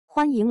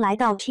欢迎来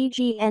到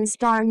TGN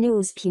Star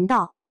News 频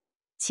道，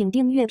请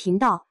订阅频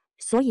道，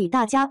所以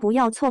大家不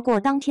要错过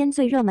当天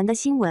最热门的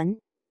新闻。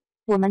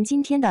我们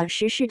今天的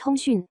时事通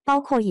讯包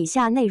括以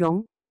下内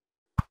容：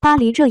巴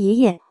黎这一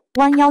夜，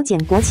弯腰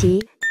捡国旗，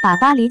把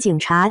巴黎警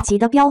察急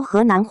得飙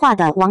河南话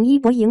的王一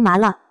博赢麻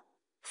了。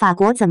法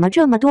国怎么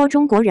这么多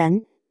中国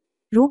人？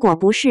如果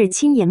不是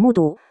亲眼目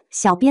睹，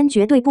小编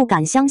绝对不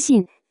敢相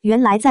信，原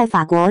来在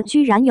法国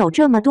居然有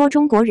这么多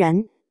中国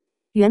人。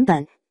原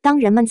本当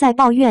人们在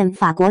抱怨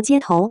法国街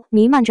头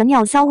弥漫着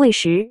尿骚味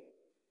时，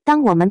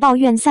当我们抱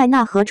怨塞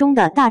纳河中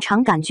的大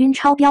肠杆菌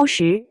超标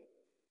时，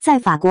在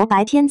法国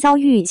白天遭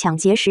遇抢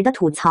劫时的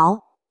吐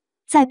槽，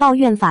在抱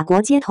怨法国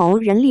街头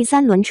人力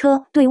三轮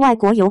车对外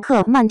国游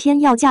客漫天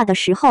要价的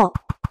时候，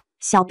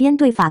小编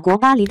对法国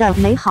巴黎的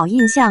美好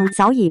印象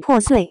早已破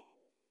碎。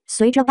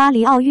随着巴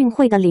黎奥运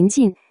会的临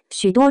近，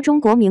许多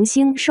中国明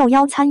星受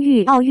邀参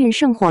与奥运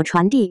圣火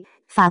传递，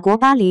法国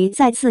巴黎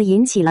再次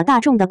引起了大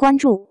众的关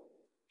注。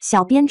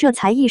小编这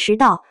才意识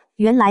到，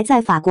原来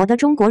在法国的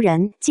中国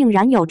人竟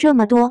然有这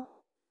么多。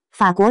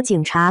法国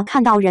警察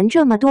看到人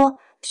这么多，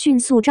迅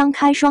速张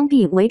开双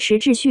臂维持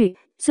秩序，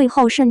最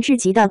后甚至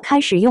急得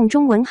开始用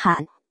中文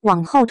喊“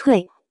往后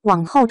退，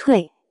往后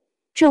退”。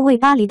这位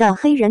巴黎的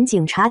黑人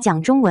警察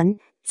讲中文，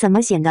怎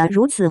么显得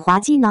如此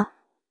滑稽呢？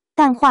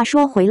但话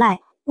说回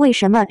来，为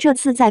什么这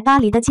次在巴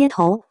黎的街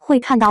头会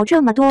看到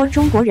这么多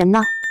中国人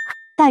呢？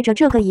带着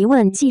这个疑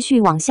问继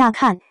续往下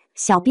看，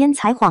小编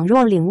才恍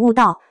若领悟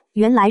到，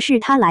原来是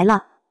他来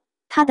了。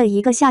他的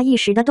一个下意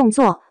识的动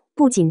作，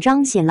不仅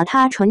彰显了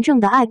他纯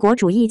正的爱国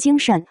主义精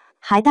神，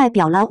还代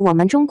表了我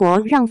们中国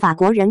让法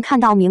国人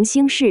看到明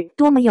星是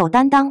多么有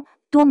担当、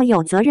多么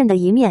有责任的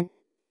一面。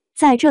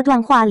在这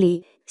段话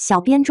里，小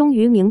编终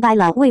于明白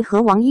了为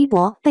何王一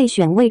博被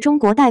选为中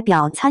国代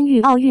表参与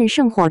奥运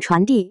圣火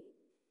传递。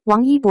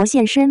王一博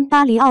现身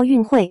巴黎奥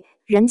运会，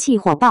人气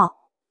火爆。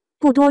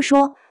不多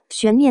说，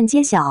悬念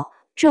揭晓，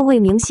这位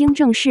明星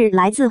正是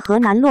来自河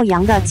南洛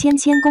阳的谦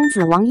谦公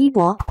子王一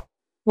博。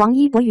王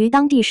一博于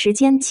当地时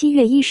间7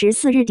月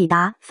14日抵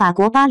达法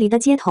国巴黎的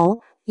街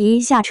头，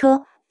一下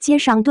车，街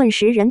上顿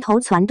时人头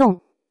攒动。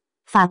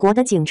法国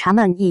的警察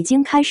们已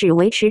经开始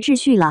维持秩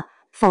序了，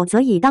否则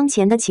以当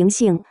前的情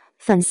形，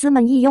粉丝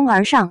们一拥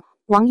而上，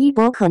王一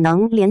博可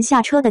能连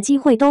下车的机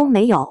会都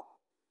没有。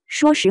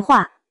说实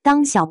话，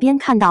当小编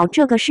看到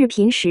这个视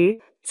频时，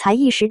才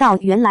意识到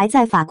原来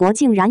在法国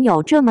竟然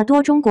有这么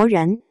多中国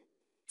人。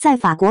在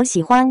法国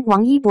喜欢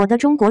王一博的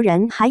中国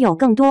人还有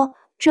更多，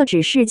这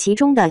只是其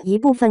中的一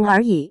部分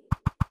而已。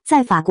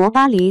在法国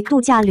巴黎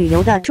度假旅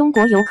游的中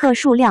国游客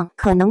数量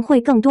可能会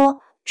更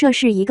多，这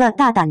是一个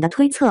大胆的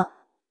推测。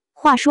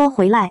话说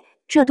回来，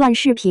这段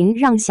视频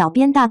让小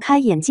编大开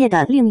眼界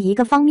的另一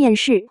个方面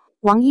是，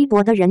王一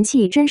博的人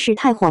气真是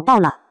太火爆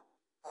了。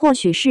或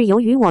许是由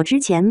于我之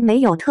前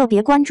没有特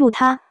别关注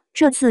他，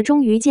这次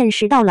终于见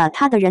识到了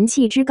他的人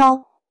气之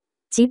高。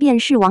即便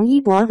是王一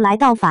博来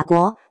到法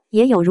国，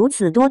也有如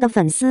此多的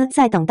粉丝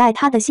在等待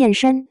他的现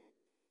身。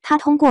他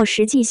通过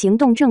实际行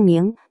动证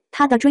明，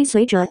他的追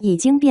随者已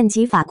经遍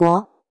及法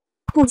国。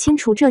不清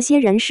楚这些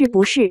人是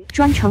不是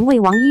专程为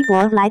王一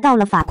博来到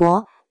了法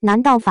国？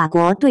难道法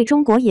国对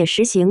中国也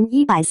实行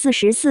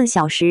144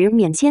小时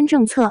免签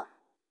政策？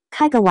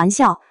开个玩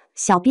笑，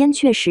小编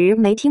确实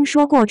没听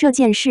说过这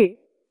件事。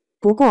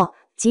不过，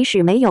即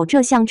使没有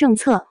这项政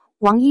策，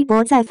王一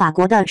博在法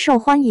国的受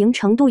欢迎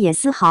程度也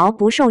丝毫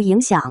不受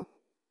影响。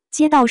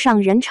街道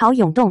上人潮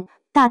涌动，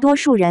大多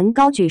数人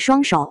高举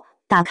双手，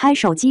打开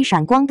手机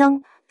闪光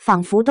灯，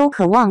仿佛都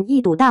渴望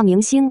一睹大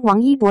明星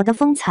王一博的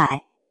风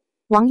采。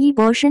王一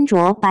博身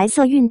着白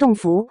色运动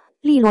服，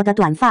利落的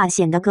短发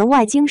显得格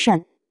外精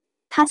神。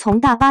他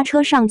从大巴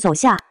车上走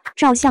下，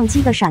照相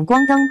机的闪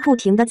光灯不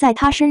停地在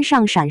他身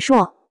上闪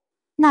烁。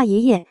那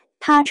一夜，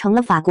他成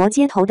了法国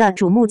街头的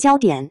瞩目焦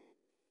点。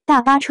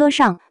大巴车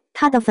上，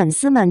他的粉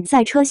丝们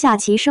在车下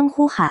齐声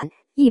呼喊：“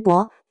一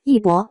博，一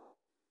博！”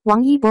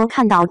王一博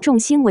看到众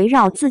星围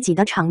绕自己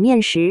的场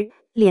面时，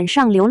脸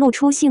上流露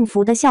出幸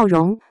福的笑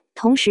容，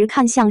同时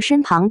看向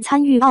身旁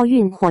参与奥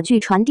运火炬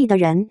传递的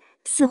人，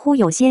似乎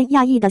有些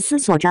讶异地思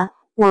索着：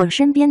我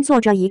身边坐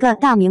着一个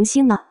大明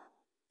星呢。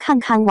看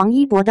看王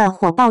一博的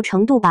火爆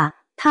程度吧，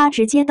他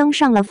直接登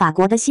上了法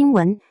国的新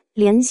闻，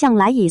连向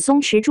来以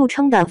松弛著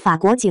称的法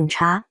国警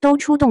察都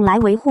出动来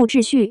维护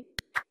秩序。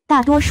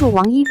大多数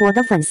王一博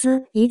的粉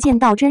丝一见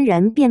到真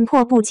人便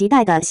迫不及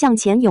待地向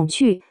前涌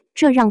去，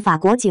这让法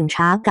国警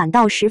察感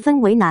到十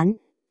分为难。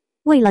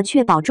为了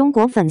确保中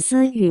国粉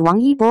丝与王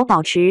一博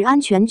保持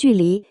安全距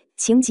离，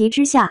情急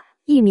之下，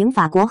一名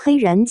法国黑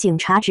人警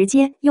察直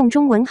接用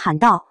中文喊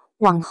道：“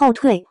往后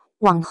退，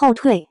往后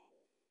退！”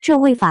这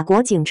位法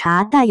国警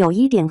察带有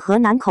一点河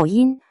南口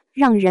音，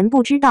让人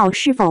不知道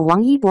是否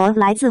王一博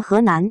来自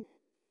河南。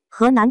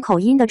河南口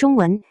音的中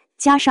文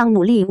加上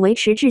努力维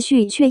持秩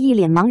序却一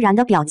脸茫然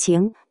的表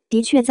情，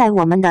的确在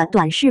我们的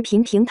短视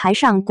频平台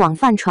上广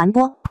泛传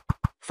播。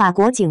法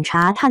国警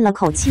察叹了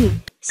口气，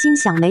心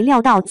想没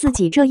料到自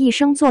己这一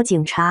生做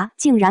警察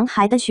竟然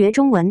还得学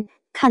中文，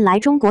看来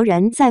中国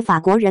人在法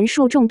国人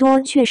数众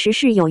多确实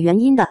是有原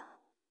因的。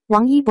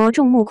王一博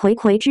众目睽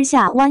睽之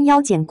下弯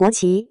腰捡国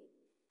旗。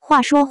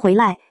话说回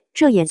来，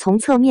这也从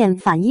侧面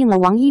反映了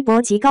王一博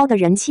极高的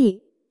人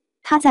气。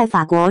他在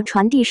法国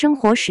传递生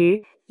活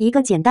时，一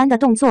个简单的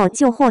动作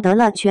就获得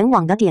了全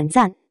网的点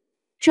赞。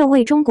这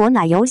位中国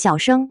奶油小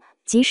生，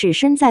即使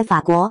身在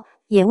法国，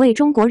也为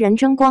中国人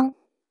争光。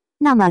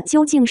那么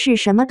究竟是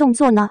什么动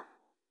作呢？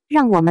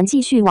让我们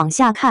继续往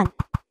下看。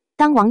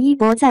当王一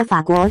博在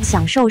法国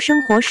享受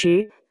生活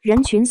时，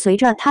人群随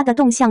着他的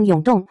动向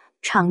涌动，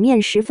场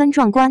面十分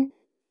壮观。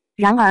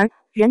然而，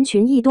人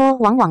群一多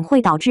往往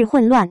会导致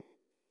混乱。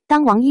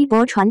当王一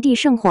博传递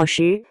圣火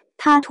时，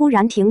他突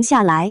然停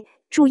下来，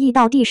注意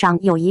到地上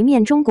有一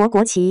面中国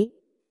国旗。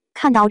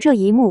看到这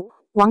一幕，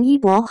王一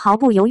博毫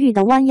不犹豫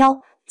地弯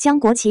腰，将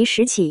国旗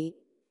拾起，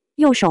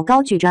右手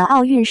高举着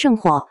奥运圣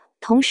火，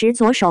同时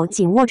左手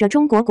紧握着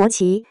中国国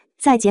旗。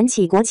在捡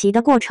起国旗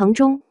的过程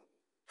中，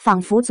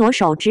仿佛左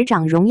手执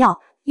掌荣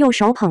耀，右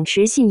手捧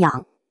持信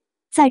仰。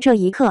在这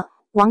一刻，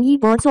王一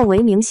博作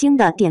为明星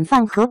的典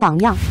范和榜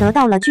样得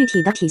到了具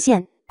体的体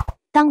现。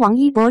当王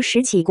一博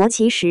拾起国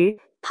旗时，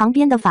旁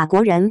边的法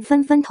国人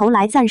纷纷投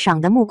来赞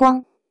赏的目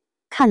光。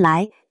看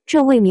来，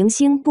这位明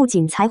星不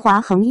仅才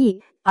华横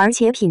溢，而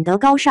且品德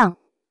高尚。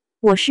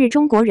我是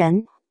中国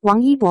人，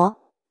王一博。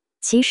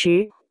其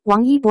实，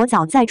王一博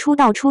早在出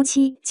道初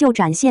期就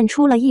展现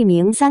出了一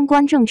名三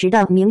观正直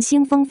的明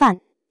星风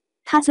范。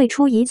他最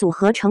初以组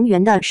合成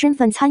员的身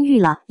份参与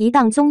了一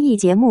档综艺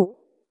节目，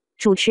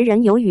主持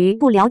人由于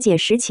不了解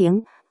实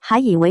情，还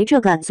以为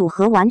这个组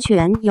合完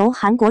全由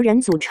韩国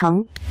人组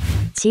成。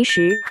其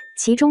实，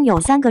其中有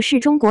3个是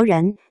中国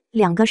人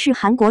，2个是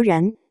韩国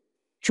人。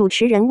主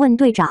持人问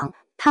队长：“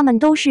他们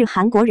都是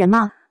韩国人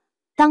吗？”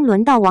当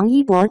轮到王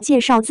一博介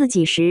绍自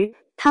己时，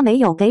他没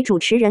有给主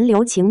持人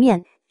留情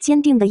面，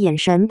坚定的眼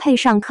神配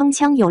上铿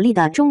锵有力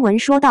的中文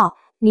说道：“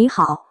你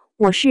好，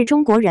我是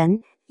中国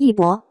人，一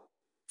博。”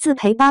自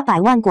赔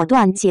800万果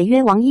断解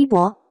约王一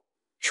博。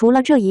除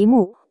了这一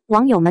幕，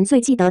网友们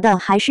最记得的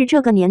还是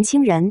这个年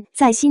轻人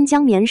在新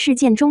疆棉事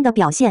件中的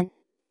表现。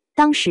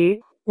当时，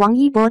王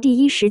一博第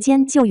一时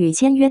间就与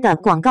签约的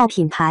广告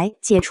品牌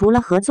解除了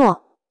合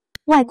作。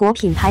外国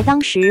品牌当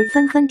时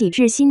纷纷抵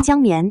制新疆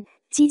棉，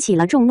激起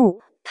了众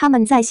怒。他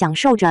们在享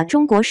受着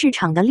中国市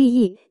场的利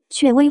益，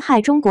却危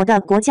害中国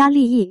的国家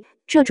利益，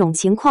这种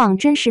情况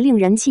真是令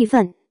人气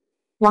愤。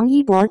王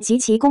一博及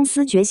其公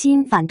司决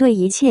心反对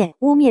一切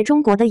污蔑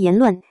中国的言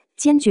论，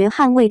坚决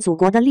捍卫祖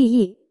国的利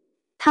益。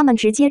他们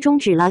直接终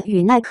止了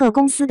与耐克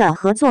公司的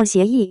合作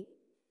协议，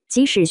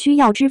即使需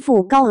要支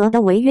付高额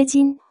的违约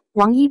金，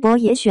王一博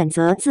也选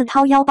择自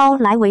掏腰包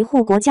来维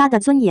护国家的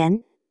尊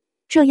严。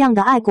这样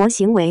的爱国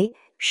行为，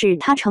使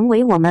他成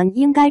为我们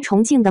应该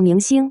崇敬的明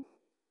星。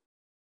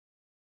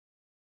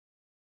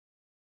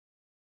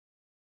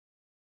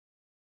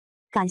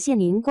感谢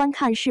您观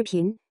看视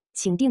频，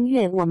请订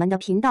阅我们的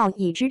频道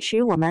以支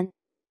持我们。